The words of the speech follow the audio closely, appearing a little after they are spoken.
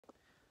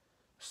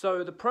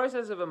So the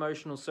process of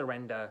emotional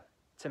surrender,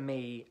 to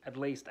me, at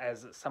least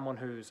as someone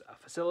who's a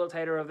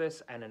facilitator of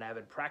this and an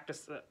avid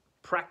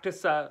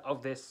practicer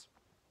of this,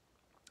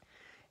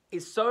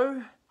 is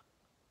so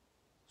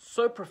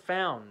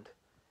profound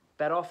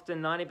that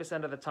often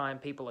 90% of the time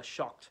people are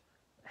shocked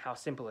how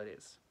simple it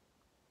is.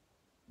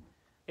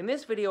 In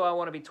this video, I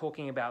want to be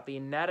talking about the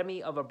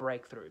anatomy of a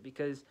breakthrough,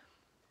 because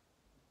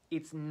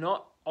it's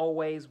not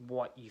always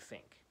what you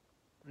think.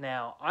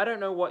 Now, I don't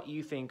know what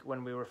you think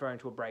when we're referring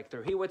to a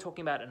breakthrough. Here we're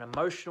talking about an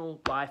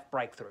emotional life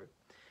breakthrough.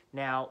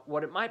 Now,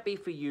 what it might be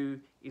for you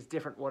is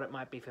different what it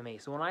might be for me.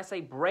 So when I say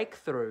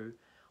breakthrough,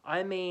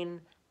 I mean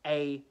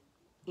a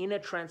inner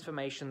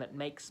transformation that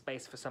makes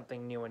space for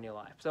something new in your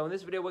life. So in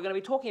this video, we're going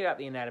to be talking about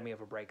the anatomy of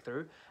a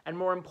breakthrough. And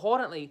more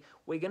importantly,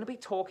 we're going to be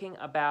talking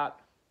about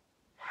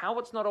how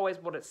it's not always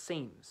what it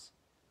seems.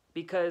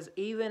 Because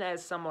even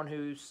as someone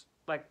who's,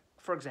 like,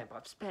 for example,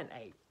 I've spent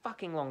a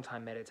fucking long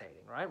time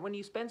meditating, right? When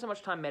you spend so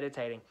much time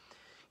meditating,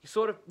 you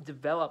sort of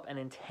develop an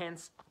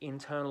intense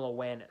internal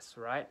awareness,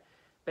 right?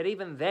 But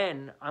even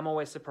then, I'm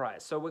always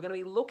surprised. So we're going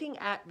to be looking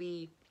at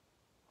the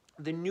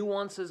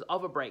nuances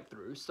of a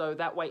breakthrough, so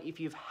that way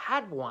if you've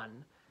had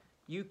one,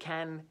 you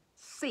can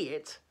see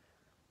it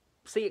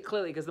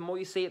clearly, because the more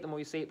you see it, the more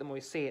you see it, the more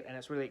you see it, and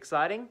it's really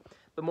exciting.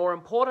 But more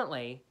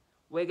importantly,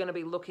 we're going to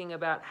be looking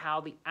about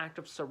how the act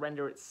of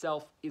surrender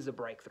itself is a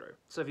breakthrough.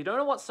 So if you don't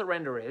know what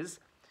surrender is,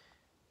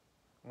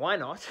 why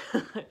not?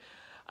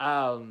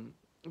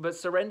 But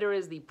surrender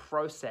is the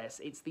process.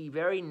 It's the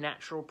very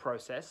natural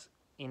process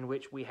in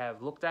which we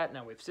have looked at,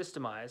 now we've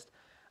systemized,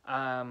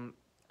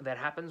 that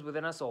happens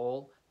within us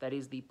all. That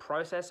is the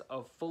process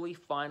of fully,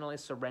 finally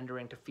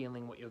surrendering to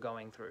feeling what you're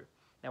going through.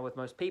 Now with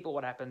most people,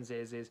 what happens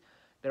is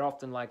they're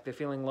often like, they're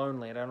feeling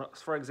lonely.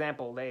 For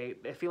example, they're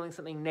feeling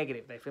something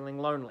negative. They're feeling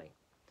lonely.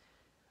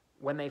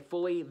 When they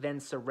fully then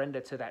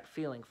surrender to that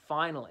feeling,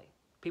 finally,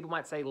 people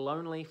might say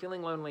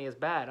feeling lonely is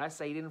bad. I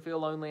say you didn't feel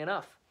lonely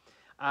enough.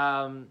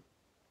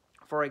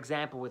 For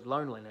example, with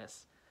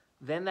loneliness,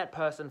 then that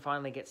person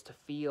finally gets to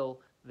feel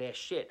their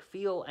shit,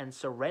 feel and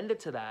surrender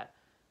to that,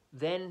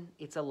 then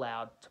it's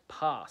allowed to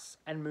pass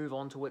and move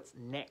on to its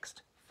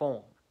next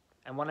form.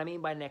 And what I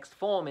mean by next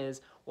form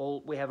is,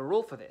 well, we have a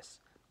rule for this.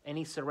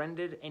 Any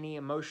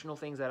emotional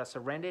things that are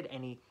surrendered,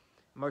 any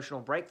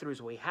emotional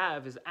breakthroughs we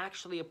have is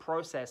actually a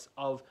process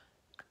of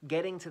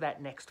getting to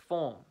that next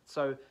form.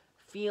 So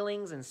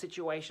feelings and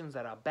situations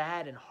that are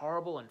bad and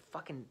horrible and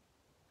fucking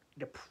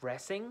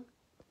depressing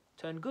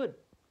turn good.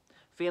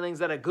 Feelings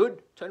that are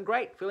good turn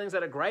great. Feelings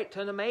that are great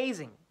turn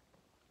amazing.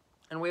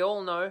 And we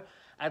all know,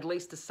 at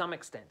least to some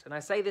extent, and I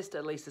say this to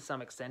at least to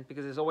some extent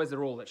because there's always the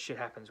rule that shit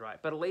happens, right?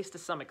 But at least to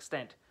some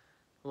extent,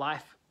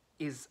 life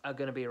is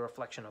going to be a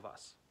reflection of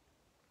us.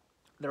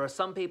 There are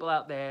some people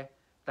out there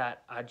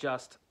that are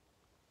just,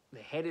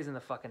 their head is in the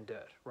fucking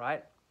dirt,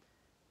 right?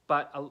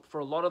 But for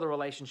a lot of the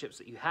relationships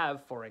that you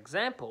have, for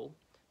example,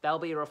 they'll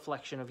be a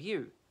reflection of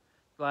you.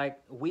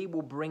 Like, we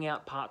will bring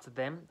out parts of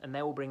them and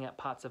they will bring out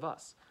parts of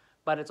us.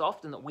 But it's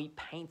often that we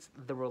paint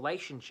the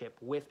relationship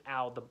with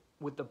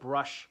the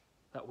brush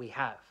that we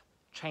have.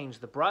 Change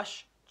the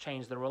brush,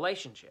 change the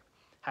relationship.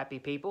 Happy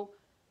people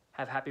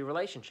have happy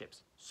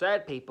relationships.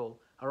 Sad people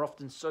are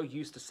often so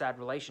used to sad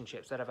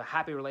relationships that if a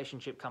happy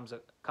relationship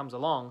comes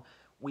along,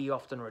 we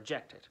often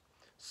reject it.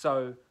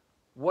 So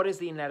what is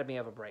the anatomy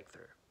of a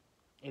breakthrough?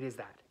 It is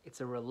that.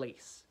 It's a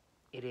release.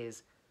 It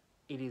is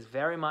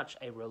very much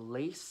a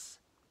release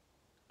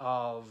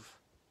of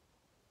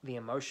the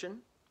emotion.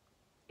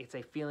 It's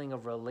a feeling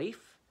of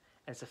relief,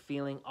 and it's a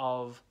feeling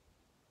of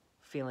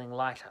feeling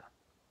lighter.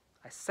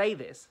 I say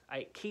this,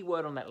 a key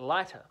word on that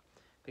lighter,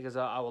 because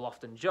I will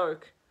often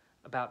joke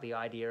about the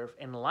idea of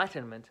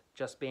enlightenment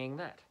just being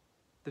that.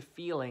 The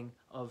feeling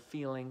of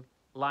feeling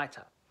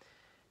lighter.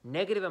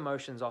 Negative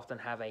emotions often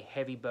have a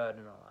heavy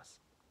burden on us.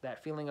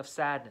 That feeling of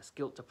sadness,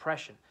 guilt,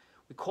 depression.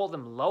 We call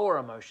them lower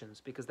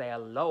emotions because they are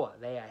lower,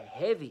 they are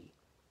heavy.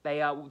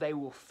 They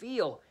will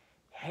feel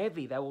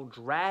heavy, they will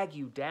drag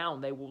you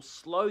down, they will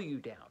slow you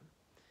down.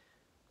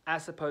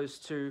 As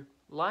opposed to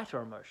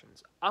lighter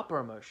emotions, upper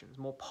emotions,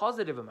 more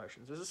positive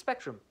emotions. There's a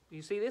spectrum.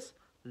 You see this?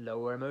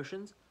 Lower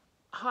emotions,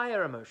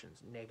 higher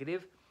emotions,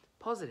 negative,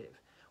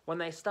 positive. When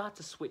they start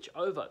to switch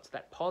over to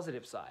that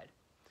positive side,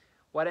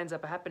 what ends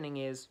up happening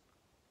is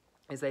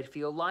they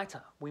feel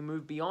lighter. We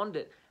move beyond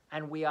it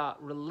and we are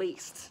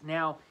released.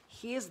 Now,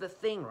 here's the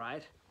thing,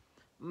 right?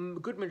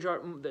 Good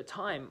majority of the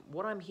time,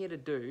 what I'm here to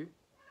do...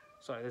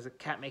 Sorry, there's a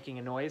cat making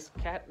a noise.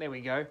 Cat, there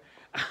we go.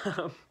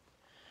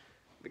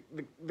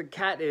 The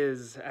cat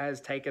has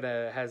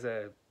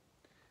a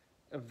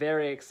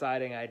very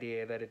exciting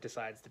idea that it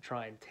decides to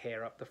try and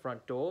tear up the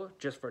front door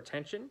just for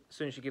attention. As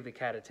soon as you give the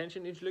cat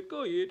attention, it's like,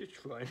 oh yeah, that's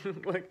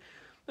fine. Like,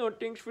 oh,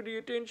 thanks for the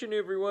attention,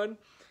 everyone.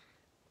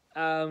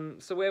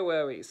 So where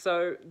were we?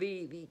 So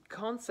the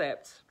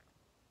concept,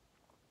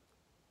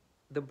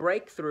 the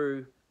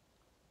breakthrough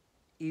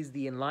is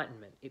the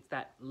enlightenment. It's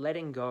that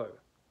letting go.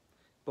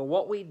 But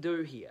what we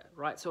do here,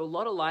 right? So a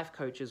lot of life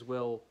coaches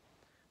will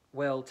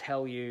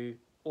tell you,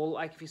 or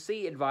like if you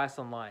see advice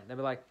online, they'll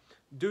be like,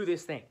 do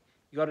this thing.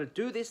 You got to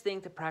do this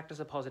thing to practice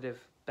a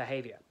positive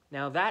behavior.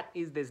 Now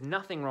there's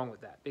nothing wrong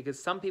with that,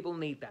 because some people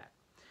need that.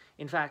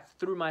 In fact,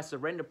 through my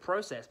surrender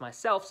process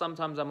myself,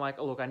 sometimes I'm like,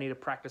 oh, look, I need to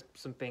practice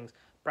some things,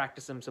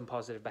 practice some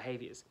positive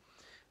behaviors.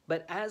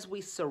 But as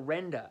we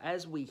surrender,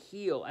 as we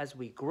heal, as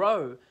we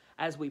grow,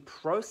 as we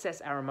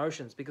process our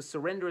emotions, because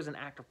surrender is an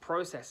act of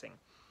processing,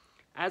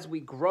 as we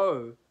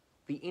grow,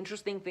 the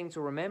interesting thing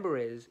to remember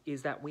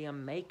is that we are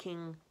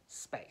making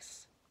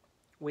space.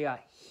 We are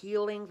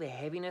healing the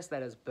heaviness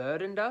that has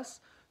burdened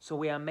us, so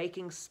we are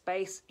making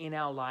space in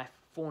our life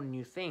for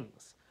new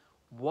things.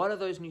 What are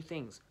those new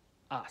things?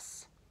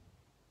 Us.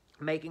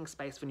 Making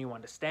space for new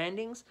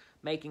understandings,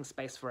 making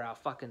space for our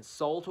fucking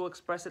soul to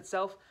express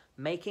itself,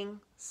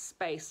 making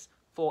space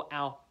for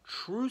our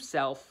true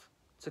self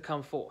to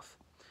come forth.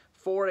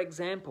 For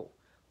example,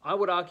 I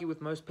would argue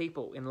with most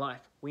people in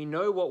life, we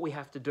know what we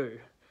have to do.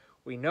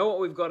 We know what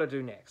we've got to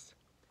do next.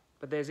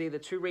 But there's either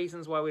two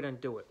reasons why we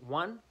don't do it.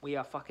 One, we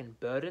are fucking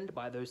burdened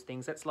by those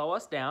things that slow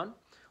us down.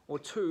 Or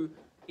two,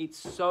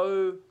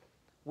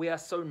 we are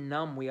so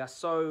numb, we are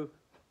so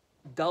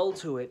dull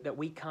to it that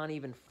we can't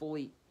even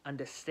fully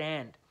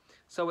understand.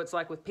 So it's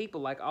like with people,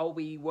 like I'll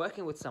be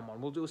working with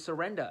someone, we'll do a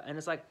surrender, and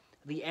it's like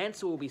the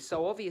answer will be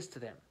so obvious to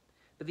them.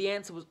 But the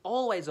answer was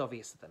always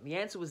obvious to them. The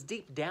answer was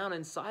deep down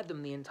inside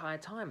them the entire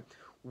time.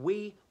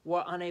 We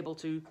were unable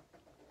to,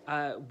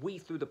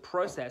 through the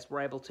process,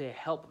 were able to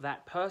help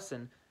that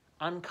person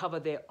uncover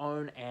their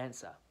own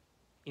answer.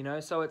 You know,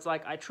 so it's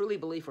like, I truly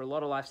believe for a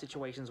lot of life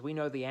situations, we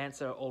know the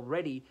answer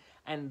already,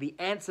 and the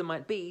answer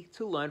might be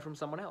to learn from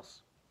someone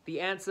else.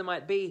 The answer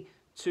might be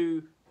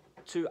to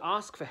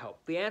ask for help.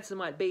 The answer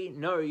might be,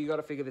 no, you got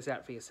to figure this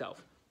out for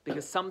yourself.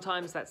 Because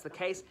sometimes that's the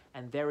case,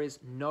 and there is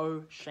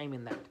no shame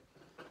in that.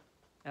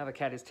 Now the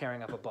cat is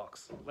tearing up a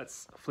box.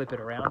 Let's flip it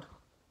around.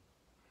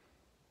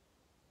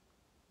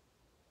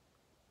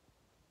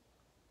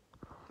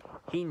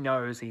 He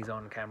knows he's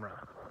on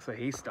camera, so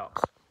he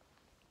stops.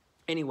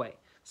 Anyway,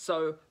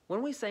 so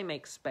when we say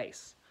make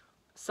space,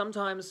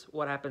 sometimes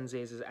what happens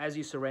is as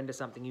you surrender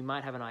something, you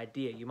might have an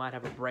idea, you might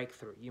have a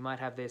breakthrough, you might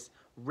have this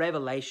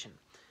revelation.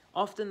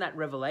 Often that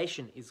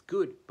revelation is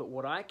good, but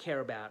what I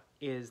care about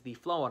is the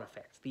flow-on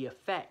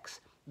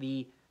effects,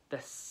 the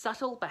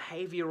subtle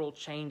behavioral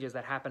changes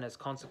that happen as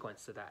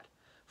consequence to that.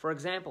 For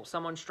example,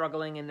 someone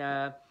struggling in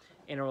a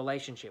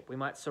relationship, we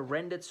might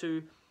surrender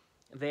to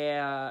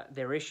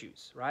their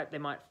issues, right? They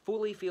might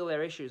fully feel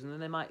their issues, and then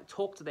they might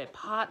talk to their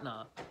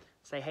partner,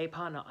 say, hey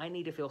partner, I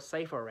need to feel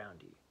safer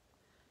around you.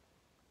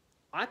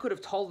 I could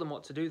have told them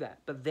what to do that,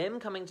 but them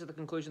coming to the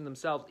conclusion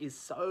themselves is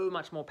so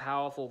much more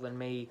powerful than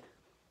me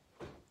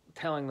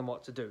telling them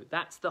what to do.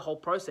 That's the whole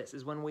process,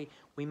 is when we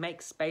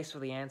make space for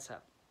the answer.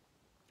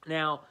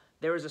 Now,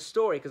 there is a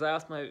story, because I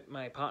asked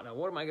my partner,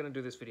 what am I going to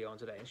do this video on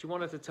today? And she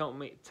wanted to tell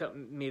me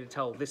to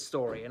tell this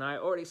story, and I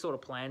already sort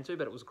of planned to,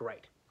 but it was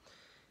great.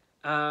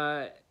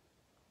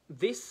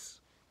 This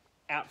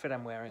outfit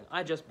I'm wearing,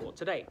 I just bought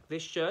today.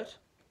 This shirt,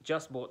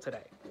 just bought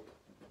today.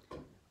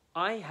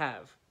 I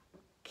have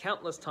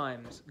countless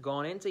times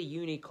gone into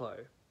Uniqlo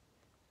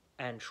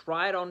and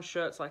tried on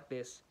shirts like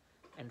this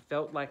and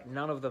felt like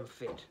none of them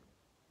fit.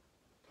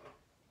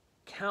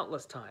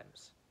 Countless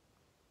times.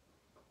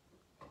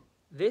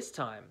 This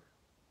time,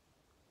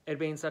 it had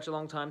been such a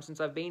long time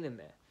since I've been in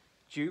there.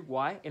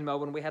 Why? In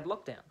Melbourne we had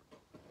lockdown.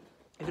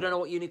 If you don't know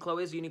what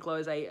Uniqlo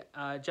is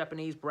a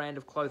Japanese brand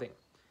of clothing.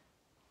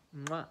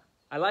 Mwah.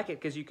 I like it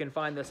because you can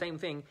find the same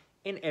thing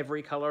in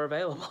every color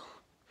available.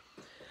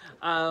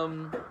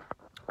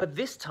 But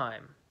this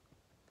time,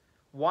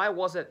 why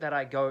was it that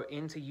I go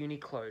into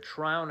Uniqlo,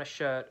 try on a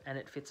shirt, and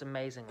it fits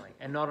amazingly?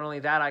 And not only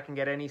that, I can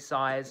get any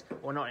size,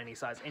 or not any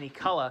size, any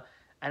color,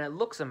 and it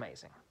looks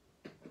amazing.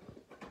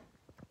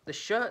 The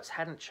shirts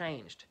hadn't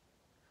changed,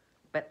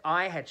 but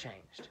I had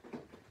changed.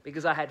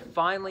 Because I had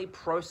finally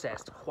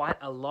processed quite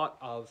a lot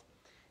of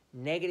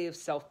negative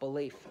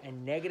self-belief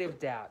and negative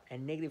doubt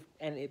and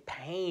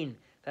pain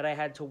that I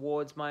had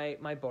towards my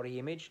body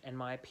image and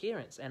my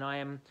appearance. And I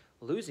am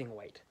losing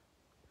weight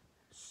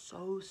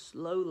so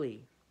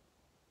slowly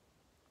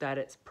that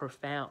it's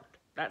profound.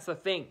 That's the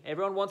thing.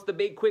 Everyone wants the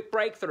big, quick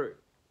breakthrough.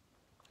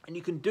 And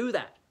you can do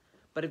that.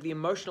 But if the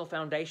emotional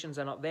foundations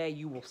are not there,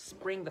 you will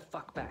spring the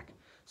fuck back.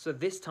 So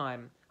this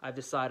time, I've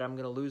decided I'm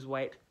going to lose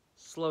weight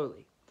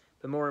slowly.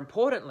 But more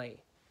importantly,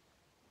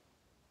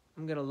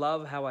 I'm going to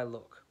love how I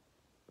look.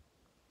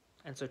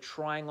 And so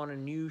trying on a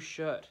new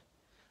shirt,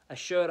 a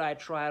shirt I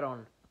tried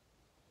on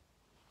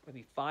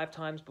maybe 5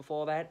 times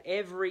before that,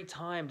 every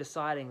time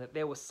deciding that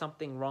there was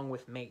something wrong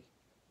with me.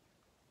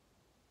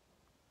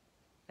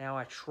 Now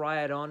I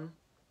try it on,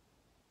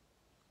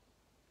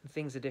 and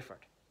things are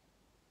different.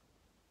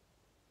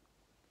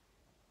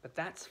 But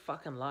that's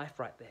fucking life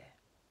right there.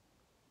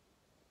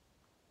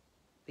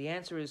 The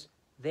answer is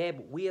there,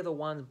 but we are the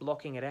ones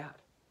blocking it out.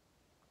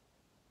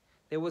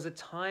 There was a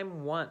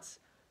time once,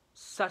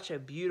 such a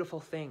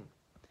beautiful thing.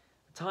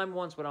 A time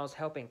once when I was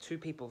helping 2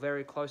 people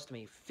very close to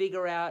me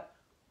figure out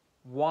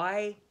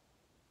why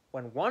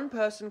when one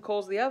person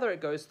calls the other,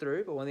 it goes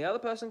through, but when the other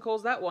person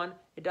calls that one,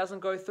 it doesn't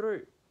go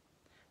through.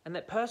 And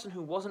that person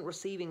who wasn't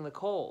receiving the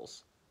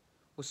calls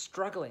was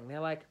struggling. They're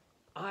like,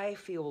 I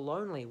feel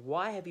lonely.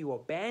 Why have you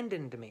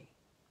abandoned me?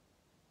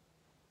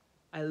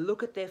 I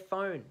look at their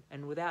phone,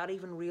 and without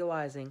even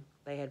realizing,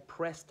 they had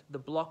pressed the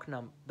block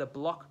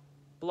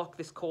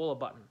this caller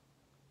button.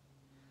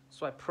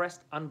 So I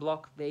pressed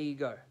unblock. There you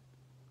go.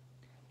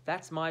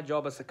 That's my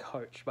job as a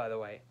coach, by the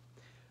way.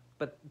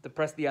 But to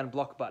press the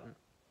unblock button.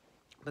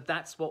 But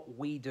that's what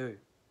we do.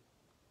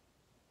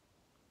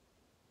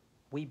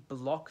 We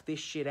block this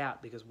shit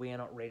out because we are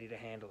not ready to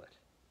handle it.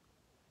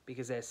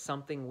 Because there's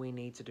something we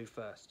need to do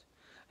first.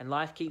 And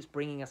life keeps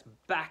bringing us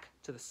back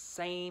to the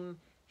same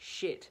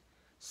shit.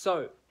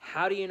 So,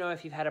 how do you know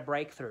if you've had a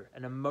breakthrough?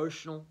 An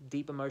emotional,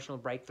 deep emotional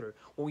breakthrough?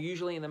 Well,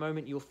 usually in the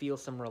moment you'll feel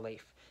some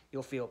relief.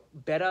 You'll feel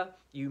better.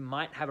 You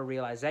might have a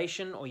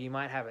realization, or you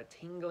might have a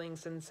tingling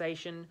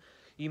sensation.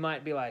 You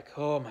might be like,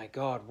 oh my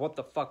God, what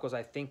the fuck was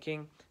I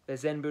thinking? The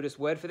Zen Buddhist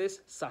word for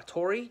this,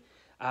 Satori,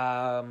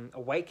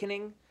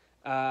 awakening.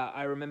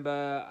 I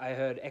remember I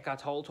heard Eckhart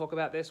Tolle talk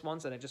about this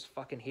once, and it just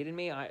fucking hit in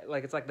me.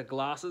 It's like the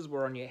glasses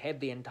were on your head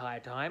the entire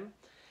time.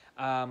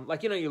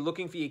 You're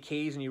looking for your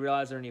keys and you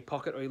realize they're in your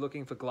pocket, or you're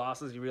looking for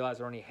glasses, you realize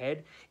they're on your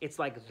head. It's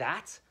like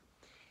that.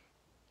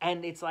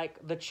 And it's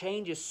like the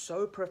change is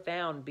so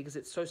profound because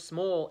it's so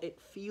small. It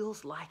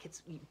feels like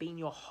it's been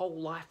your whole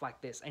life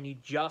like this, and you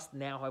just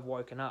now have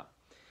woken up.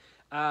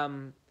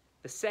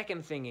 The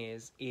second thing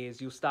is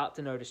you'll start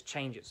to notice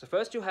changes. So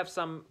first you'll have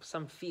some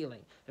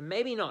feeling, and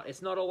maybe not.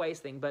 It's not always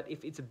thing, but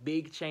if it's a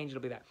big change,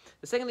 it'll be that.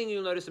 The second thing,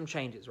 you'll notice some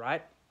changes,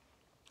 right?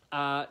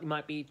 It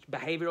might be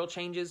behavioral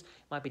changes, it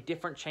might be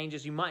different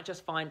changes. You might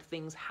just find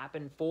things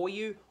happen for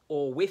you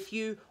or with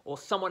you, or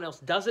someone else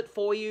does it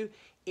for you.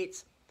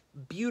 It's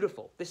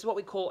beautiful. This is what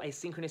we call a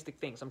synchronistic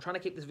thing. So I'm trying to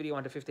keep this video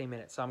under 15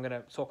 minutes, so I'm going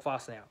to talk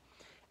fast now.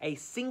 A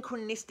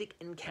synchronistic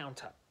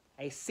encounter.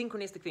 A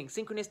synchronistic thing.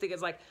 Synchronistic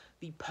is like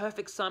the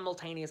perfect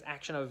simultaneous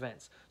action of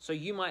events. So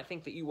you might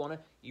think that you want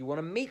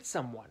to meet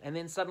someone, and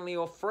then suddenly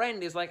your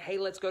friend is like, hey,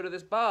 let's go to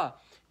this bar.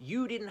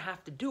 You didn't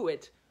have to do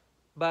it,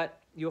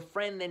 but your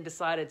friend then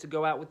decided to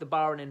go out with the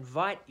bar and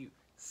invite you.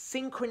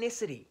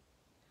 Synchronicity.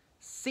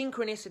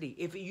 Synchronicity.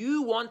 If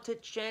you want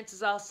it,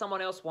 chances are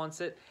someone else wants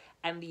it,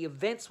 and the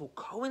events will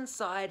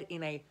coincide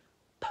in a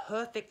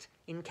perfect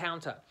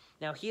encounter.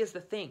 Now, here's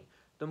the thing.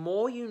 The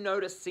more you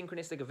notice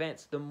synchronistic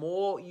events, the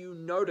more you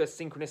notice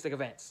synchronistic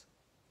events.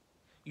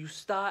 You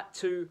start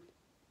to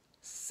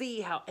see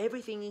how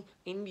everything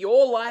in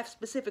your life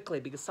specifically,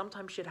 because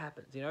sometimes shit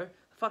happens,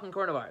 fucking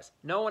coronavirus.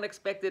 No one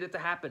expected it to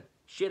happen.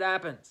 Shit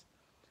happens.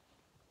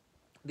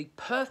 The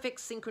perfect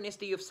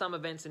synchronicity of some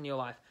events in your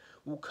life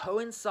will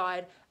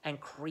coincide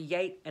and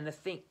create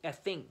a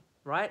thing,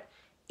 right?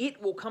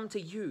 It will come to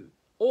you,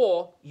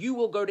 or you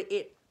will go to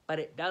it, but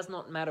it does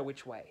not matter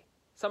which way.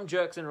 Some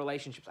jerks in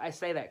relationships, I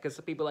say that because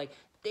people are like,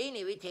 they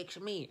never text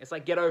me. It's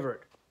like, get over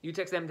it. You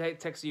text them, they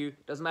text you.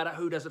 Doesn't matter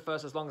who does it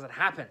first as long as it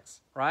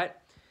happens, right?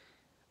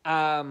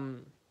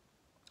 The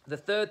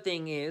third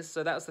thing is,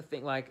 so that was the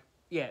thing,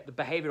 the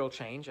behavioral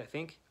change, I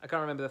think. I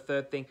can't remember the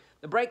third thing.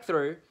 The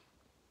breakthrough,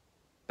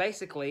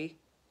 basically,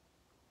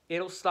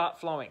 it'll start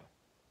flowing.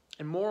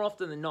 And more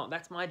often than not,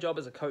 that's my job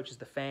as a coach, is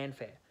the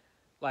fanfare.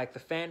 Like the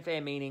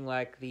fanfare meaning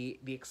like the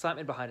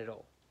excitement behind it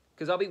all.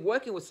 Because I'll be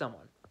working with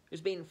someone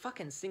who's been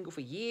fucking single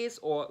for years,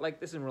 or like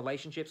this in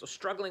relationships, or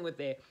struggling with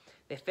their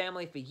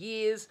family for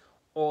years,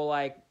 or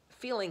like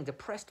feeling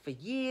depressed for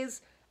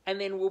years, and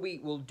then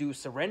we'll do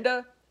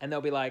surrender, and they'll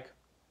be like,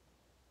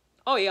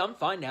 oh yeah, I'm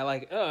fine now,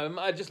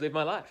 I just live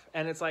my life.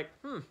 And it's like,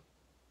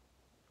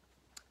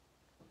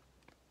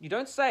 you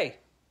don't say,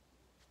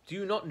 do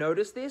you not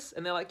notice this?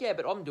 And they're like, yeah,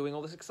 but I'm doing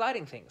all these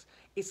exciting things.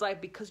 It's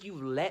like, because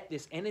you've let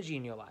this energy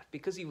in your life,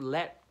 because you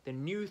let the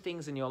new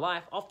things in your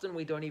life, often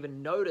we don't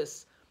even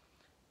notice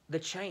the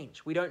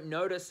change. We don't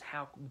notice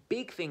how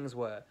big things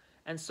were.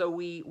 And so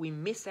we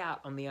miss out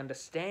on the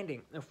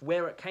understanding of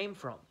where it came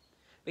from.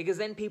 Because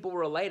then people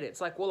relate it.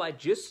 It's like, well, I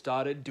just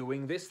started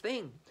doing this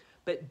thing.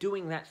 But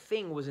doing that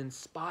thing was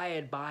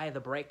inspired by the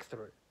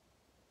breakthrough.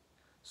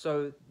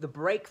 So the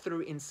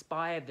breakthrough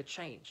inspired the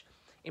change.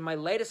 In my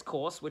latest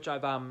course, which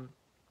I've,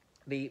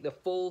 the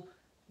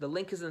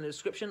link is in the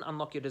description,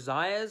 Unlock Your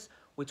Desires,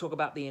 we talk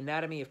about the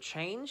anatomy of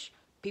change.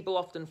 People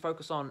often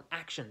focus on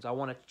actions. I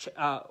want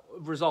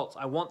results.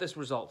 I want this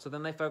result. So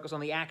then they focus on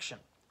the action,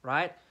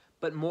 right?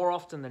 But more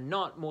often than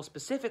not, more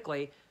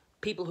specifically,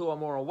 people who are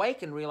more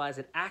awakened realize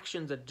that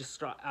actions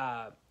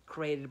are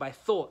created by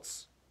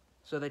thoughts.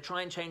 So they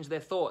try and change their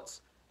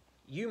thoughts.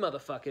 You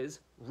motherfuckers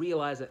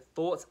realize that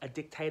thoughts are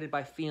dictated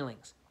by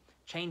feelings.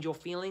 Change your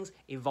feelings,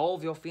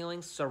 evolve your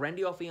feelings, surrender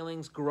your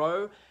feelings,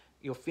 grow.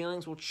 Your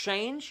feelings will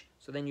change,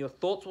 so then your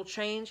thoughts will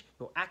change,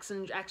 your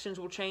actions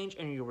will change,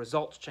 and your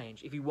results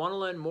change. If you want to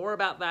learn more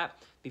about that,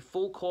 the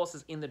full course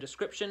is in the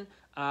description.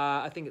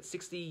 I think it's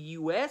 $60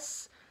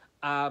 US,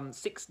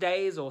 6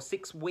 days or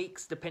 6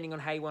 weeks, depending on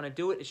how you want to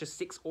do it. It's just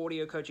 6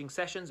 audio coaching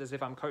sessions, as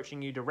if I'm coaching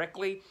you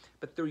directly,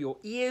 but through your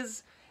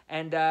ears.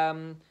 And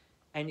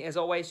as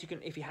always, you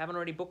can, if you haven't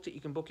already booked it, you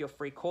can book your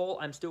free call.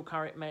 I'm still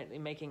currently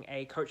making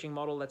a coaching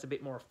model that's a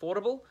bit more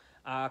affordable.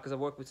 because I've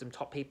worked with some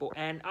top people,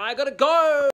 and I gotta go!